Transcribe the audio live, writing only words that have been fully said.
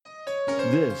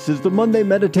This is the Monday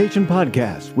Meditation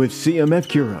Podcast with CMF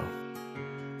Curo.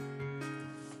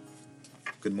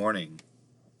 Good morning.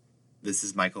 This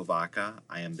is Michael Vaca.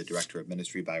 I am the Director of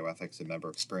Ministry, Bioethics, and Member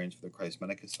Experience for the Christ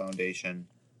Medicus Foundation.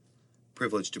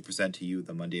 Privileged to present to you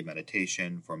the Monday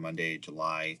Meditation for Monday,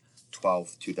 July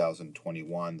 12th,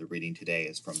 2021. The reading today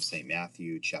is from St.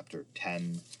 Matthew, chapter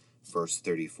 10, verse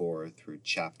 34 through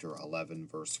chapter 11,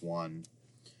 verse 1.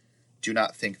 Do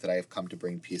not think that I have come to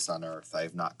bring peace on earth. I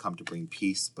have not come to bring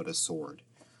peace, but a sword.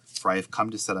 For I have come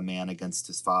to set a man against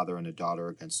his father, and a daughter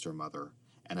against her mother,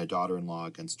 and a daughter-in-law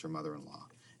against her mother-in-law.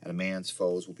 And a man's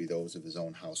foes will be those of his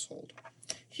own household.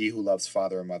 He who loves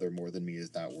father or mother more than me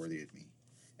is not worthy of me.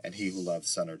 And he who loves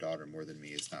son or daughter more than me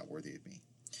is not worthy of me.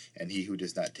 And he who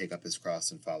does not take up his cross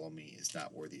and follow me is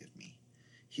not worthy of me.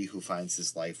 He who finds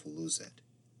his life will lose it.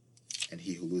 And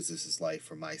he who loses his life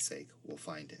for my sake will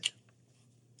find it.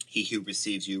 He who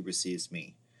receives you receives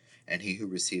me. And he who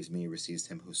receives me receives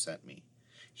him who sent me.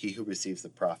 He who receives the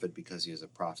prophet because he is a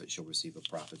prophet shall receive a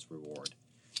prophet's reward.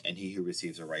 And he who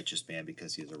receives a righteous man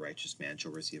because he is a righteous man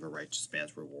shall receive a righteous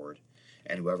man's reward.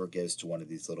 And whoever gives to one of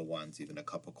these little ones even a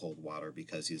cup of cold water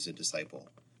because he is a disciple,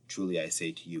 truly I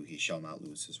say to you, he shall not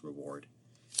lose his reward.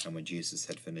 And when Jesus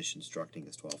had finished instructing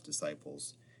his 12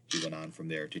 disciples, he went on from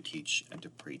there to teach and to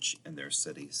preach in their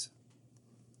cities.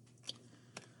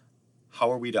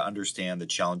 How are we to understand the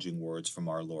challenging words from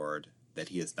our Lord that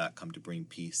he has not come to bring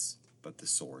peace, but the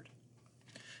sword?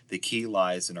 The key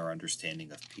lies in our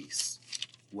understanding of peace.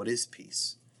 What is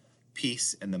peace?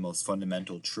 Peace, in the most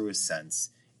fundamental, truest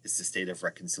sense, is the state of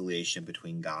reconciliation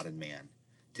between God and man.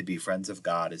 To be friends of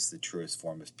God is the truest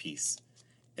form of peace.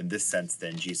 In this sense,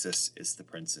 then, Jesus is the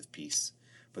Prince of Peace.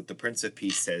 But the Prince of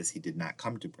Peace says he did not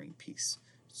come to bring peace,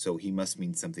 so he must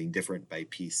mean something different by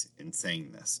peace in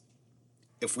saying this.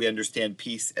 If we understand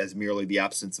peace as merely the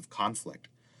absence of conflict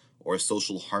or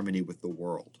social harmony with the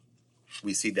world,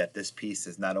 we see that this peace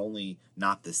is not only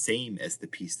not the same as the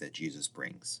peace that Jesus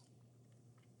brings,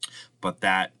 but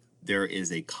that there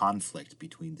is a conflict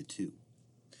between the two.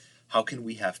 How can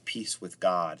we have peace with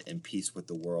God and peace with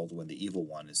the world when the evil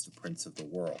one is the prince of the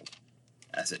world,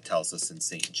 as it tells us in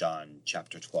St. John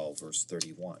chapter 12, verse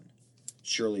 31?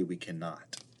 Surely we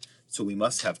cannot. So we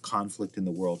must have conflict in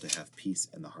the world to have peace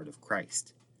in the heart of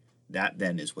Christ. That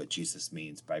then is what Jesus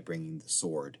means by bringing the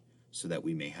sword, so that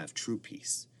we may have true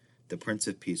peace. The Prince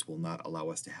of Peace will not allow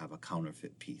us to have a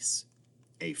counterfeit peace,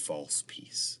 a false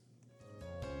peace.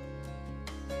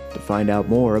 To find out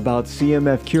more about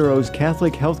CMF Curo's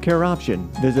Catholic healthcare option,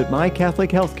 visit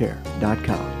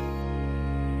mycatholichealthcare.com.